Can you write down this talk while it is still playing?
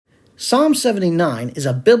Psalm 79 is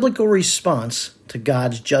a biblical response to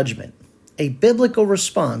God's judgment. A biblical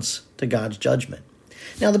response to God's judgment.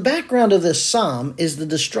 Now, the background of this psalm is the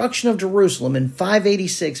destruction of Jerusalem in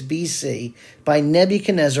 586 BC by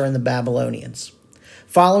Nebuchadnezzar and the Babylonians.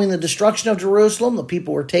 Following the destruction of Jerusalem, the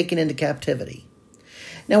people were taken into captivity.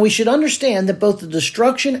 Now, we should understand that both the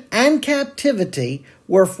destruction and captivity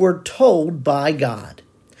were foretold by God.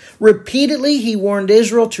 Repeatedly, he warned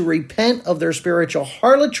Israel to repent of their spiritual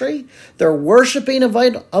harlotry, their worshiping of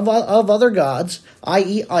other gods,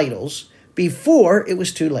 i.e. idols, before it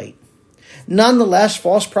was too late. Nonetheless,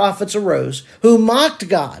 false prophets arose who mocked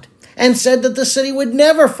God and said that the city would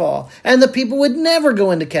never fall and the people would never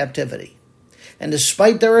go into captivity. And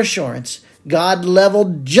despite their assurance, God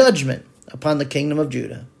leveled judgment upon the kingdom of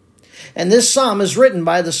Judah. And this psalm is written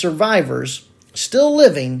by the survivors still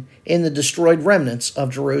living in the destroyed remnants of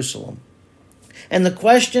Jerusalem. And the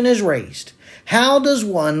question is raised, how does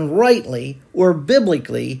one rightly or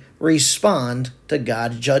biblically respond to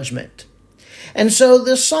God's judgment? And so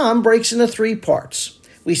this psalm breaks into three parts.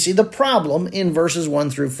 We see the problem in verses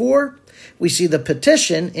 1 through 4, we see the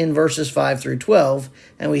petition in verses 5 through 12,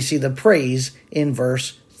 and we see the praise in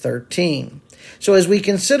verse 13. So as we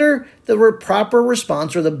consider the proper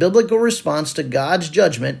response or the biblical response to God's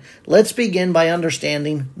judgment, let's begin by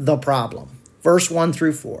understanding the problem. Verse 1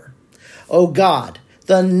 through 4. O God,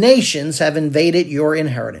 the nations have invaded your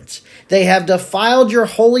inheritance. They have defiled your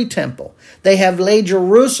holy temple. They have laid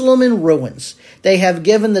Jerusalem in ruins. They have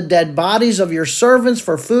given the dead bodies of your servants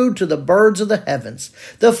for food to the birds of the heavens,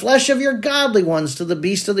 the flesh of your godly ones to the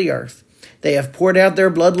beasts of the earth. They have poured out their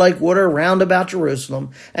blood like water round about Jerusalem,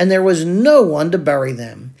 and there was no one to bury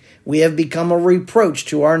them. We have become a reproach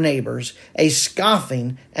to our neighbors, a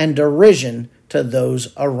scoffing and derision to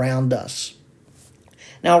those around us.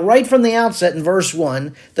 Now, right from the outset in verse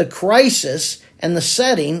 1, the crisis and the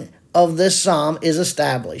setting of this psalm is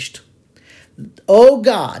established. O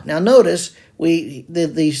God. Now notice,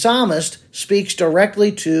 the psalmist speaks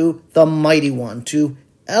directly to the Mighty One, to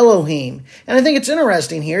Elohim. And I think it's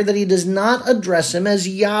interesting here that he does not address him as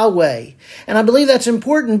Yahweh. And I believe that's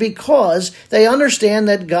important because they understand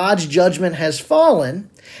that God's judgment has fallen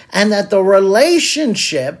and that the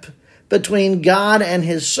relationship between God and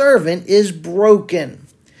his servant is broken.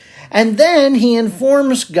 And then he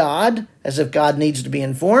informs God, as if God needs to be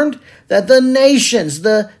informed, that the nations,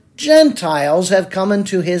 the Gentiles, have come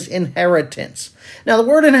into his inheritance. Now, the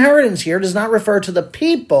word inheritance here does not refer to the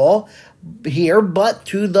people here, but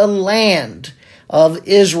to the land of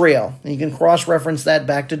Israel. And you can cross-reference that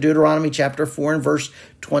back to Deuteronomy chapter 4 and verse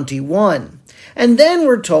 21. And then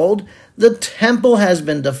we're told the temple has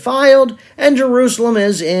been defiled and Jerusalem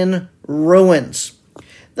is in ruins.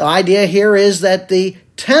 The idea here is that the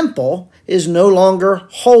temple is no longer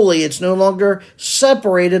holy. It's no longer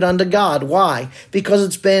separated unto God. Why? Because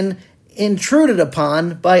it's been intruded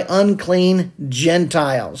upon by unclean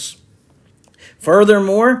Gentiles.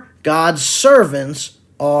 Furthermore, God's servants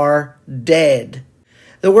are dead.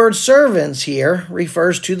 The word servants here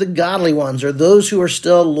refers to the godly ones, or those who are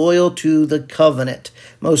still loyal to the covenant.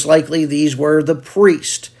 Most likely these were the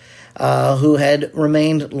priests who had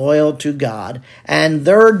remained loyal to God. And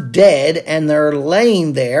they're dead, and they're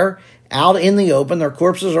laying there out in the open. Their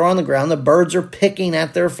corpses are on the ground. The birds are picking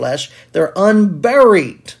at their flesh. They're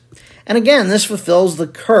unburied. And again, this fulfills the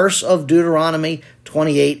curse of Deuteronomy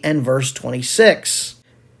 28 and verse 26.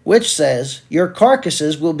 Which says, your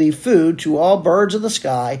carcasses will be food to all birds of the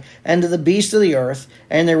sky and to the beasts of the earth,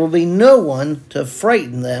 and there will be no one to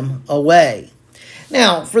frighten them away.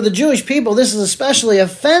 Now, for the Jewish people, this is especially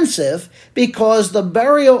offensive because the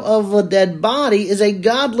burial of a dead body is a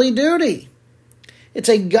godly duty. It's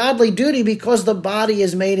a godly duty because the body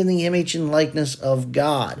is made in the image and likeness of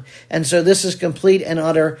God. And so this is complete and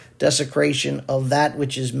utter desecration of that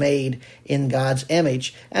which is made in God's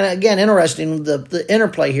image. And again, interesting, the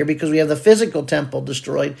interplay here, because we have the physical temple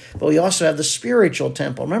destroyed, but we also have the spiritual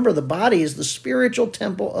temple. Remember, the body is the spiritual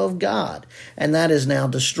temple of God, and that is now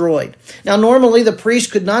destroyed. Now, normally the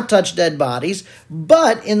priest could not touch dead bodies,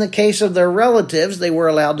 but in the case of their relatives, they were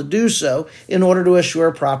allowed to do so in order to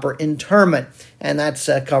assure proper interment. And that's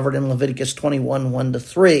covered in Leviticus 21,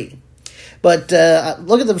 1-3. But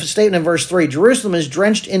look at the statement in verse 3. Jerusalem is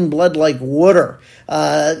drenched in blood like water.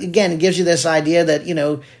 Again, it gives you this idea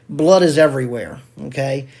that, blood is everywhere.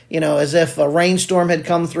 Okay? As if a rainstorm had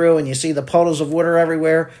come through and you see the puddles of water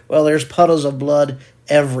everywhere. Well, there's puddles of blood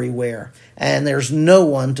everywhere. And there's no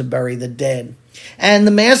one to bury the dead. And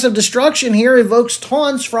the massive destruction here evokes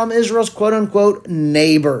taunts from Israel's quote-unquote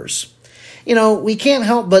neighbors. We can't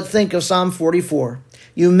help but think of Psalm 44.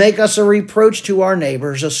 You make us a reproach to our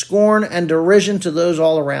neighbors, a scorn and derision to those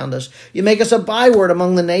all around us. You make us a byword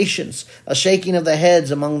among the nations, a shaking of the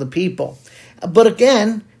heads among the people. But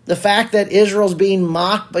again, the fact that Israel's being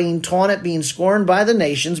mocked, being taunted, being scorned by the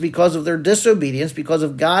nations because of their disobedience, because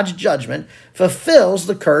of God's judgment, fulfills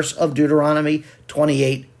the curse of Deuteronomy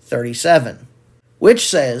 28:37, which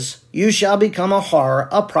says, "You shall become a horror,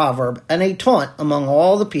 a proverb, and a taunt among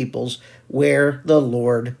all the peoples where the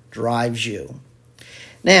Lord drives you."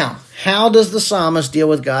 Now, how does the psalmist deal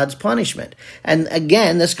with God's punishment? And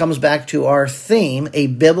again, this comes back to our theme, a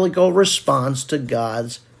biblical response to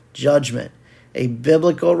God's judgment. A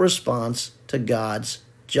biblical response to God's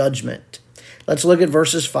judgment. Let's look at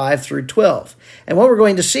verses 5 through 12. And what we're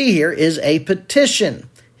going to see here is a petition.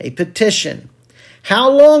 A petition. "How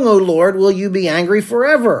long, O Lord, will you be angry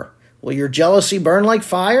forever? Will your jealousy burn like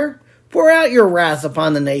fire? Pour out your wrath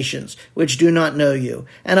upon the nations which do not know you,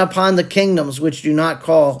 and upon the kingdoms which do not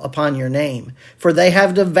call upon your name. For they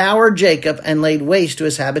have devoured Jacob and laid waste to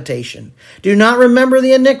his habitation. Do not remember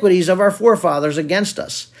the iniquities of our forefathers against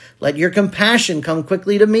us. Let your compassion come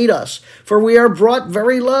quickly to meet us, for we are brought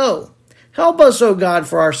very low. Help us, O God,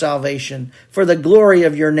 for our salvation, for the glory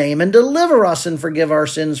of your name, and deliver us and forgive our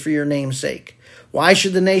sins for your name's sake. Why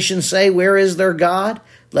should the nations say, 'Where is their God?'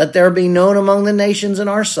 Let there be known among the nations in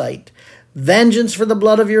our sight. Vengeance for the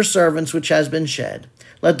blood of your servants which has been shed.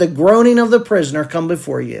 Let the groaning of the prisoner come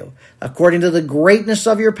before you. According to the greatness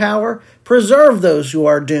of your power, preserve those who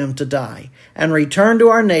are doomed to die, and return to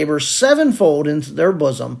our neighbors sevenfold into their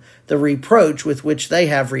bosom the reproach with which they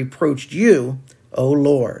have reproached you, O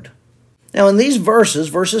Lord." Now in these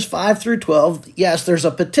verses 5 through 12, yes, there's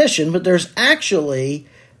a petition, but there's actually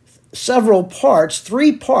several parts,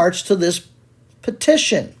 3 parts to this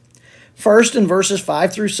petition. First, in verses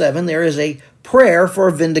 5 through 7, there is a prayer for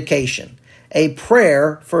vindication. A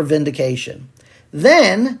prayer for vindication.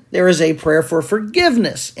 Then, there is a prayer for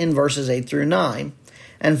forgiveness in verses 8 through 9.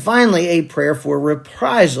 And finally, a prayer for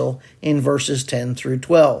reprisal in verses 10 through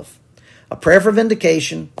 12. A prayer for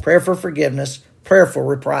vindication, prayer for forgiveness, prayer for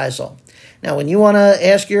reprisal. Now, when you want to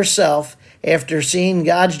ask yourself, after seeing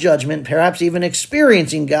God's judgment, perhaps even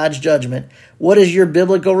experiencing God's judgment, what is your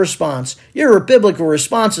biblical response? Your biblical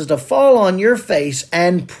response is to fall on your face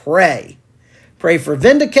and pray. Pray for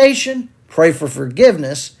vindication, pray for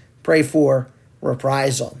forgiveness, pray for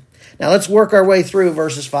reprisal. Now let's work our way through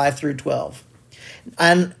verses 5 through 12.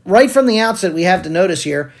 And right from the outset, we have to notice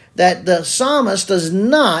here that the psalmist does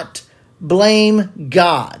not blame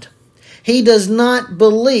God. He does not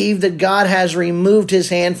believe that God has removed his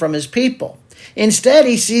hand from his people. Instead,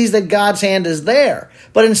 he sees that God's hand is there.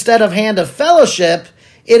 But instead of hand of fellowship,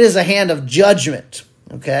 it is a hand of judgment.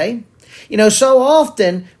 Okay? You know, so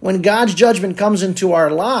often when God's judgment comes into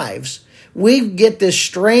our lives, we get this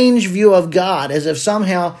strange view of God as if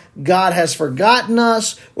somehow God has forgotten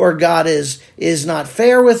us, or God is not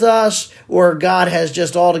fair with us, or God has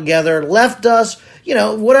just altogether left us. You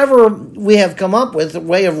know, whatever we have come up with, a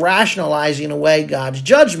way of rationalizing away God's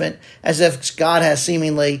judgment as if God has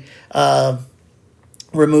seemingly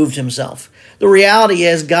removed himself. The reality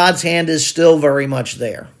is God's hand is still very much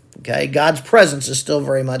there. Okay, God's presence is still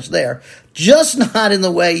very much there, just not in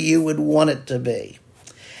the way you would want it to be.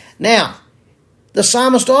 Now, the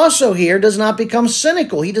psalmist also here does not become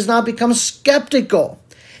cynical. He does not become skeptical.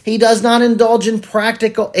 He does not indulge in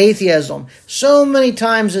practical atheism. So many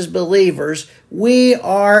times as believers, we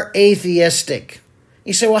are atheistic.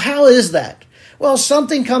 You say, well, how is that? Well,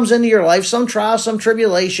 something comes into your life, some trial, some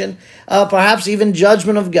tribulation, perhaps even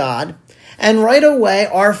judgment of God, and right away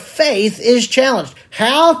our faith is challenged.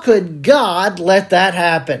 How could God let that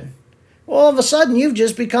happen? Well, all of a sudden you've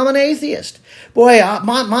just become an atheist. Boy,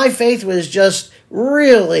 my faith was just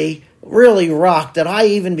really rocked that I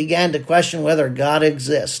even began to question whether God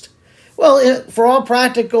exists. Well, for all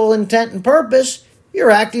practical intent and purpose, you're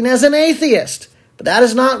acting as an atheist. But that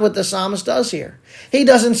is not what the psalmist does here. He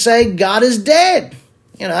doesn't say God is dead.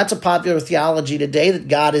 You know, that's a popular theology today, that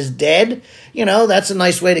God is dead. You know, that's a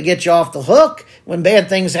nice way to get you off the hook. When bad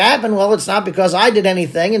things happen, well, it's not because I did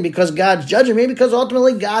anything and because God's judging me, because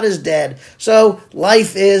ultimately God is dead. So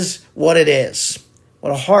life is what it is.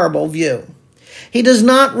 What a horrible view. He does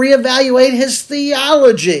not reevaluate his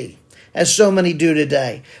theology, as so many do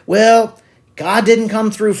today. Well, God didn't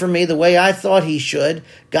come through for me the way I thought he should.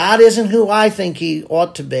 God isn't who I think he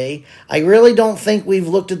ought to be. I really don't think we've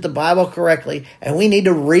looked at the Bible correctly, and we need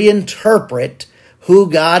to reinterpret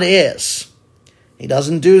who God is. He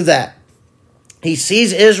doesn't do that. He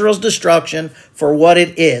sees Israel's destruction for what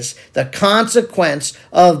it is, the consequence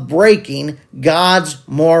of breaking God's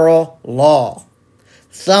moral law,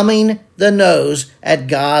 thumbing the nose at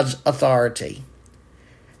God's authority.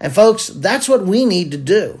 And folks, that's what we need to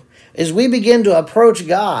do, is we begin to approach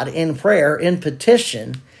God in prayer, in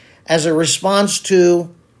petition, as a response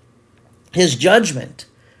to his judgment.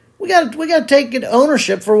 We got to take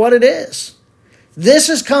ownership for what it is. This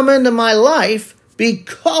has come into my life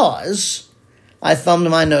because I thumbed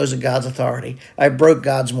my nose at God's authority. I broke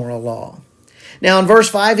God's moral law. Now in verse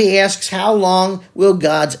 5, he asks, how long will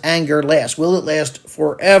God's anger last? Will it last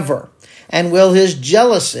forever? And will his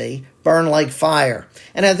jealousy burn like fire?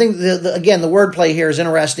 And I think, again, the wordplay here is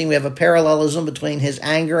interesting. We have a parallelism between his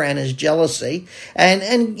anger and his jealousy. And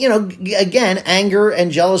again, anger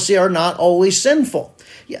and jealousy are not always sinful.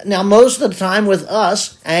 Now, most of the time with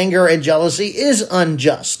us, anger and jealousy is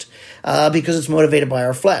unjust because it's motivated by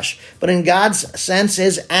our flesh. But in God's sense,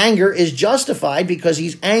 his anger is justified because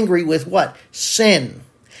he's angry with what? Sin.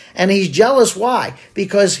 And he's jealous. Why?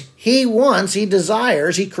 Because he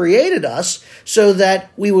desires, he created us so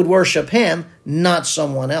that we would worship him, not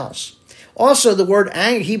someone else. Also, the word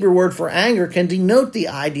anger, Hebrew word for anger, can denote the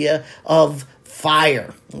idea of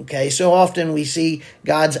fire. Okay, so often we see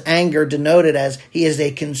God's anger denoted as he is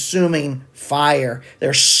a consuming fire.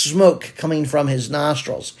 There's smoke coming from his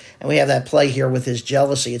nostrils. And we have that play here with his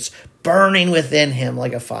jealousy. It's burning within him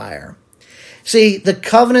like a fire. See, the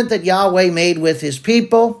covenant that Yahweh made with his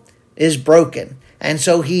people is broken, and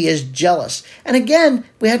so he is jealous. And again,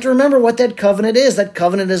 we have to remember what that covenant is. That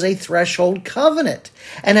covenant is a threshold covenant.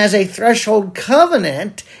 And as a threshold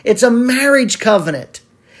covenant, it's a marriage covenant.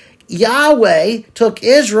 Yahweh took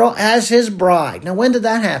Israel as his bride. Now, when did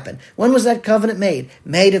that happen? When was that covenant made?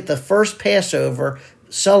 Made at the first Passover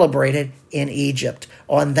celebrated in Egypt.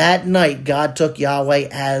 On that night, God took Yahweh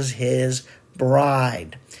as his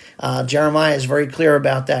bride. Jeremiah is very clear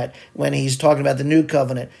about that when he's talking about the new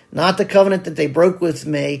covenant, not the covenant that they broke with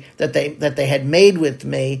me, that they had made with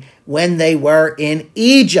me when they were in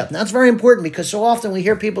Egypt. Now, that's very important because so often we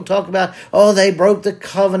hear people talk about, they broke the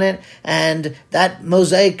covenant and that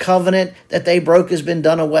Mosaic covenant that they broke has been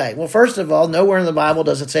done away. Well, first of all, nowhere in the Bible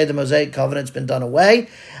does it say the Mosaic covenant's been done away.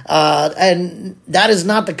 And that is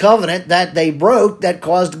not the covenant that they broke that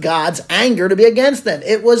caused God's anger to be against them.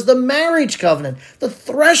 It was the marriage covenant, the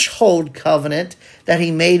threshold covenant that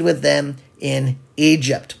he made with them in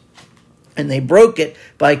Egypt. And they broke it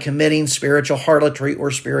by committing spiritual harlotry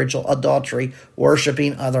or spiritual adultery,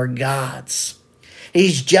 worshiping other gods.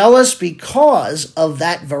 He's jealous because of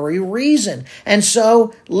that very reason. And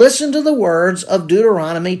so listen to the words of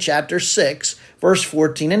Deuteronomy chapter 6, verse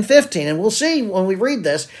 14 and 15. And we'll see when we read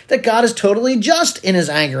this that God is totally just in his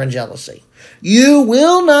anger and jealousy. You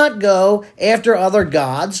will not go after other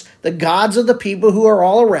gods, the gods of the people who are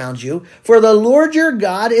all around you, for the Lord your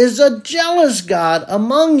God is a jealous God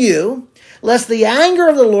among you, lest the anger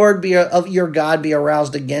of the Lord of your God be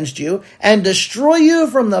aroused against you and destroy you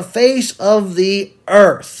from the face of the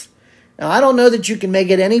earth. Now, I don't know that you can make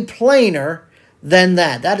it any plainer than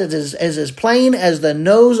that. That is as plain as the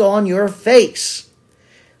nose on your face.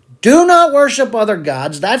 Do not worship other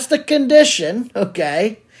gods. That's the condition,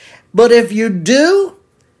 okay? But if you do,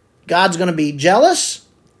 God's going to be jealous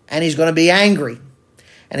and he's going to be angry.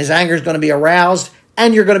 And his anger is going to be aroused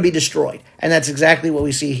and you're going to be destroyed. And that's exactly what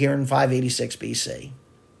we see here in 586 BC.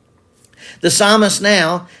 The psalmist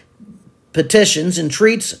now petitions,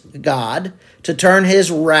 entreats God to turn his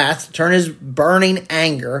wrath, turn his burning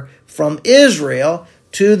anger from Israel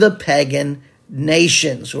to the pagan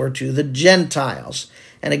nations or to the Gentiles.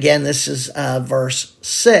 And again, this is verse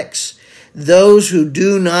 6. Those who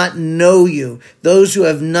do not know you, those who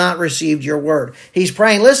have not received your word. He's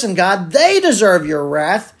praying, listen, God, they deserve your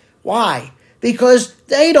wrath. Why? Because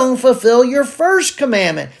they don't fulfill your first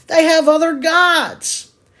commandment. They have other gods.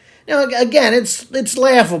 Now, again, it's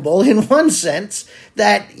laughable in one sense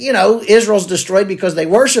that, Israel's destroyed because they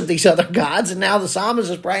worship these other gods, and now the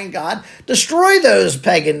psalmist is praying, God, destroy those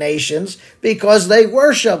pagan nations because they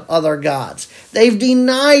worship other gods. They've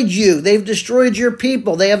denied you. They've destroyed your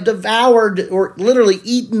people. They have devoured or literally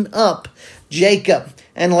eaten up Jacob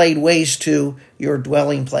and laid waste to your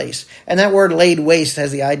dwelling place. And that word laid waste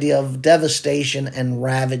has the idea of devastation and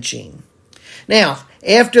ravaging. Now,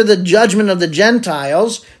 after the judgment of the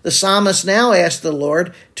Gentiles, the psalmist now asks the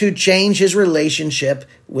Lord to change his relationship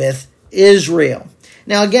with Israel.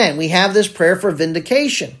 Now, again, we have this prayer for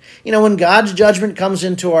vindication. When God's judgment comes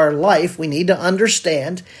into our life, we need to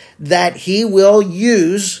understand that he will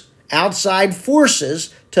use outside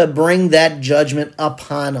forces to bring that judgment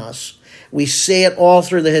upon us. We see it all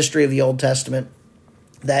through the history of the Old Testament,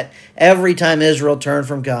 that every time Israel turned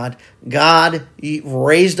from God, God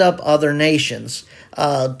raised up other nations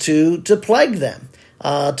to plague them,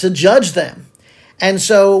 to judge them. And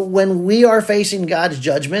so when we are facing God's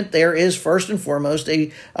judgment, there is first and foremost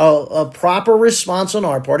a proper response on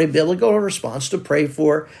our part, a biblical response to pray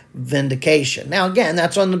for vindication. Now, again,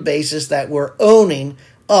 that's on the basis that we're owning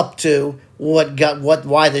up to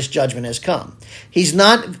why this judgment has come. He's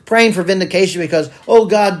not praying for vindication because, oh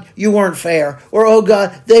God, you weren't fair, or oh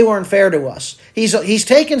God, they weren't fair to us. He's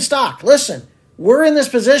taking stock. Listen, we're in this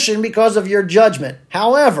position because of your judgment.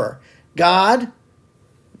 However, God,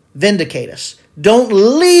 vindicate us. Don't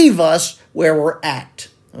leave us where we're at,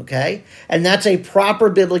 okay? And that's a proper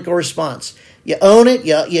biblical response. You own it,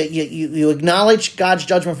 you acknowledge God's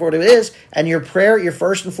judgment for what it is, and your prayer, your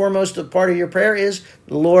first and foremost part of your prayer is,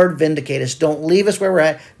 Lord, vindicate us. Don't leave us where we're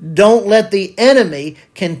at. Don't let the enemy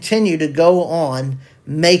continue to go on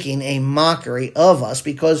making a mockery of us,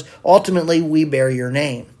 because ultimately we bear your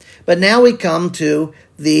name. But now we come to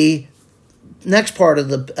the next part of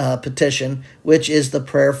the petition, which is the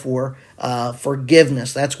prayer for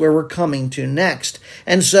forgiveness. That's where we're coming to next.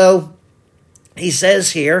 And so he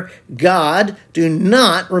says here, God, do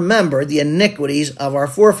not remember the iniquities of our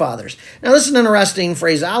forefathers. Now, this is an interesting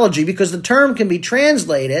phraseology because the term can be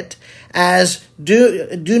translated as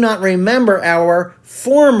do not remember our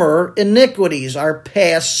former iniquities, our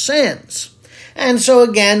past sins. And so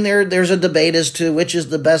again, there's a debate as to which is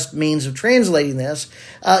the best means of translating this.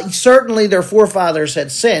 Certainly their forefathers had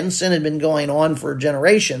sinned. Sin had been going on for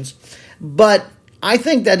generations. But I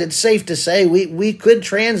think that it's safe to say we could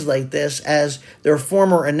translate this as their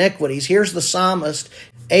former iniquities. Here's the psalmist,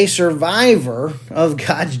 a survivor of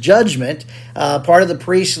God's judgment, part of the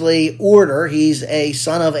priestly order. He's a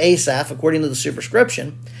son of Asaph, according to the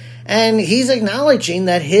superscription. And he's acknowledging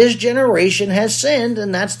that his generation has sinned,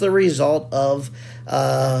 and that's the result of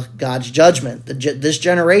God's judgment. This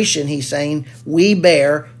generation, he's saying, we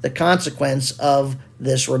bear the consequence of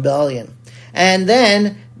this rebellion. And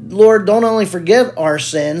then, Lord, don't only forgive our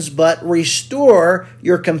sins, but restore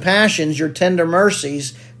your compassions, your tender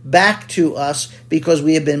mercies back to us, because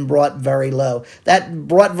we have been brought very low. That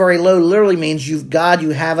brought very low literally means you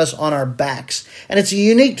have us on our backs. And it's a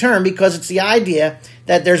unique term because it's the idea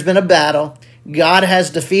that there's been a battle. God has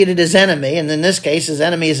defeated his enemy, and in this case, his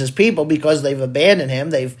enemy is his people because they've abandoned him.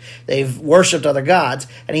 They've worshipped other gods,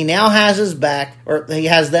 and he now has his back, or he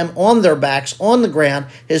has them on their backs on the ground.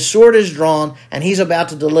 His sword is drawn, and he's about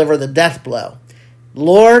to deliver the death blow.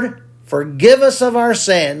 Lord, forgive us of our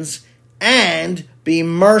sins and be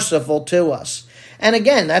merciful to us. And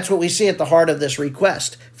again, that's what we see at the heart of this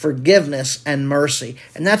request, forgiveness and mercy.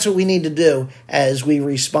 And that's what we need to do as we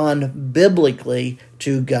respond biblically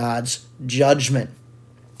to God's judgment.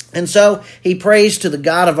 And so he prays to the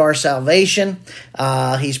God of our salvation.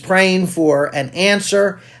 He's praying for an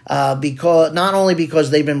answer, because not only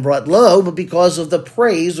because they've been brought low, but because of the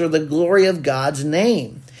praise or the glory of God's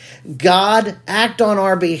name. God, act on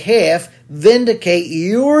our behalf, vindicate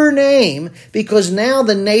your name, because now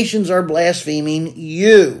the nations are blaspheming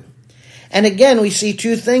you. And again, we see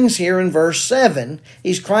two things here in verse 7.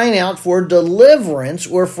 He's crying out for deliverance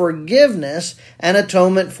or forgiveness and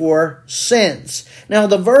atonement for sins. Now,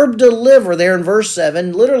 the verb deliver there in verse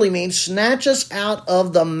 7 literally means snatch us out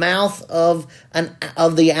of the mouth of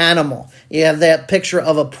the animal. You have that picture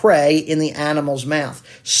of a prey in the animal's mouth.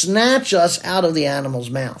 Snatch us out of the animal's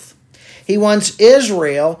mouth. He wants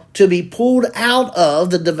Israel to be pulled out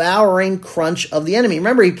of the devouring crunch of the enemy.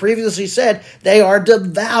 Remember, he previously said they are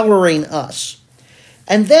devouring us.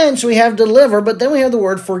 And then, so we have deliver, but then we have the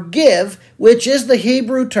word forgive, which is the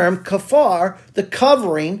Hebrew term kafar, the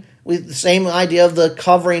covering, with the same idea of the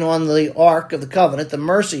covering on the Ark of the Covenant, the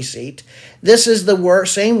mercy seat. This is the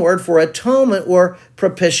same word for atonement or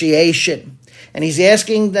propitiation. And he's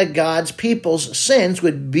asking that God's people's sins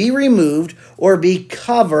would be removed or be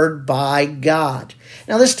covered by God.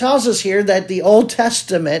 Now, this tells us here that the Old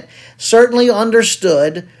Testament certainly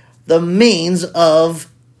understood the means of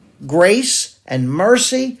grace and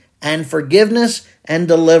mercy and forgiveness and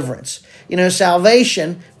deliverance. You know,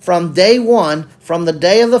 salvation from day one, from the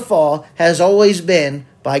day of the fall, has always been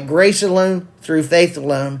by grace alone, through faith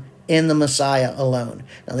alone, in the Messiah alone.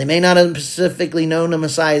 Now, they may not have specifically known the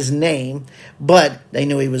Messiah's name, but they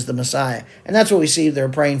knew he was the Messiah. And that's what we see they're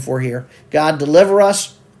praying for here. God, deliver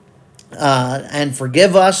us and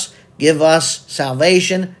forgive us, give us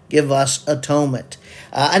salvation, give us atonement.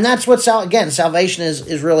 And that's what, salvation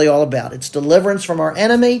is really all about. It's deliverance from our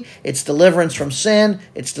enemy, it's deliverance from sin,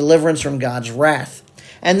 it's deliverance from God's wrath.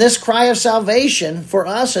 And this cry of salvation for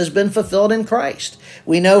us has been fulfilled in Christ.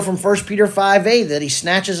 We know from 1 Peter 5:8 that he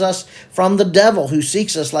snatches us from the devil who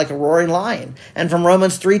seeks us like a roaring lion. And from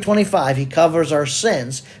Romans 3:25, he covers our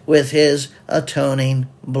sins with his atoning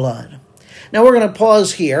blood. Now we're going to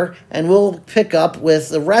pause here, and we'll pick up with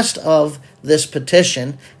the rest of this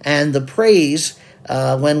petition and the praise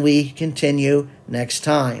when we continue next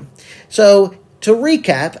time. So, to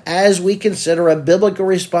recap, as we consider a biblical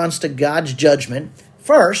response to God's judgment,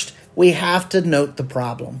 first, we have to note the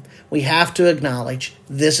problem. We have to acknowledge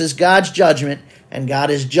this is God's judgment, and God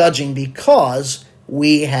is judging because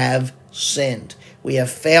we have sinned. We have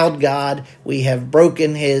failed God. We have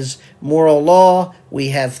broken His moral law. We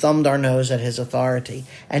have thumbed our nose at His authority.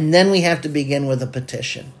 And then we have to begin with a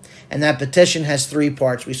petition. And that petition has 3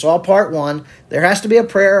 parts. We saw part 1. There has to be a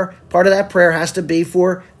prayer. Part of that prayer has to be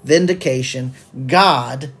for vindication.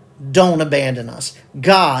 God, don't abandon us.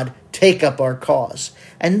 God, take up our cause.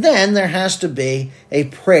 And then there has to be a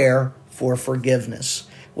prayer for forgiveness.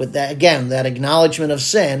 With that, again, that acknowledgement of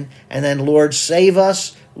sin. And then, Lord, save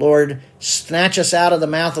us. Lord, snatch us out of the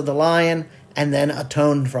mouth of the lion. And then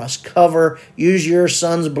atone for us. Use your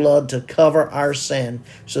Son's blood to cover our sin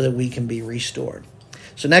so that we can be restored.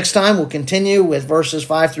 So next time we'll continue with verses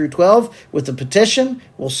 5 through 12 with the petition.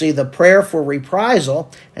 We'll see the prayer for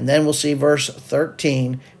reprisal, and then we'll see verse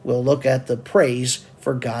 13. We'll look at the praise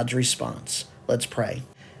for God's response. Let's pray.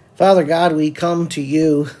 Father God, we come to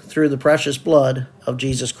you through the precious blood of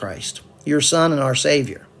Jesus Christ, your Son and our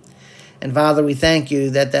Savior. And Father, we thank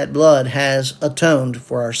you that that blood has atoned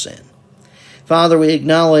for our sin. Father, we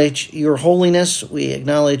acknowledge your holiness. We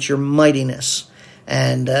acknowledge your mightiness.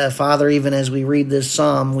 And Father, even as we read this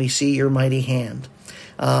psalm, we see your mighty hand.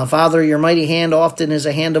 Father, your mighty hand often is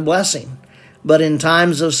a hand of blessing. But in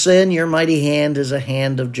times of sin, your mighty hand is a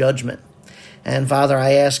hand of judgment. And Father,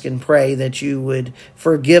 I ask and pray that you would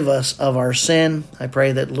forgive us of our sin. I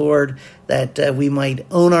pray that, Lord, that we might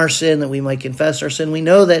own our sin, that we might confess our sin. We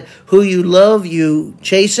know that who you love, you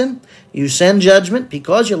chasten. You send judgment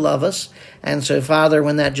because you love us. And so, Father,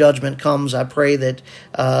 when that judgment comes, I pray that,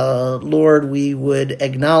 Lord, we would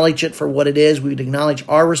acknowledge it for what it is. We would acknowledge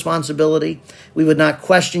our responsibility. We would not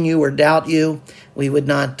question you or doubt you. We would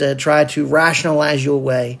not try to rationalize you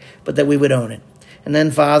away, but that we would own it. And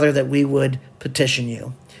then, Father, that we would petition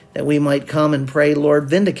you, that we might come and pray, Lord,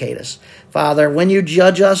 vindicate us. Father, when you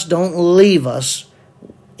judge us, don't leave us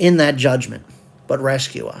in that judgment, but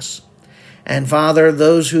rescue us. And Father,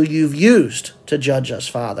 those who you've used to judge us,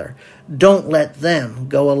 Father, don't let them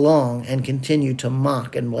go along and continue to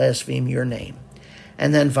mock and blaspheme your name.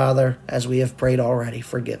 And then, Father, as we have prayed already,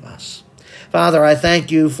 forgive us. Father, I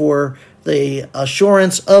thank you for the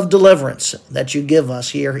assurance of deliverance that you give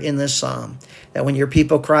us here in this psalm, that when your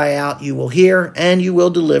people cry out, you will hear and you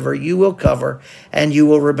will deliver, you will cover, and you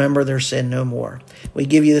will remember their sin no more. We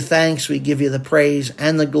give you the thanks, we give you the praise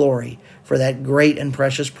and the glory for that great and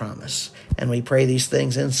precious promise. And we pray these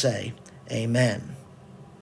things and say, Amen.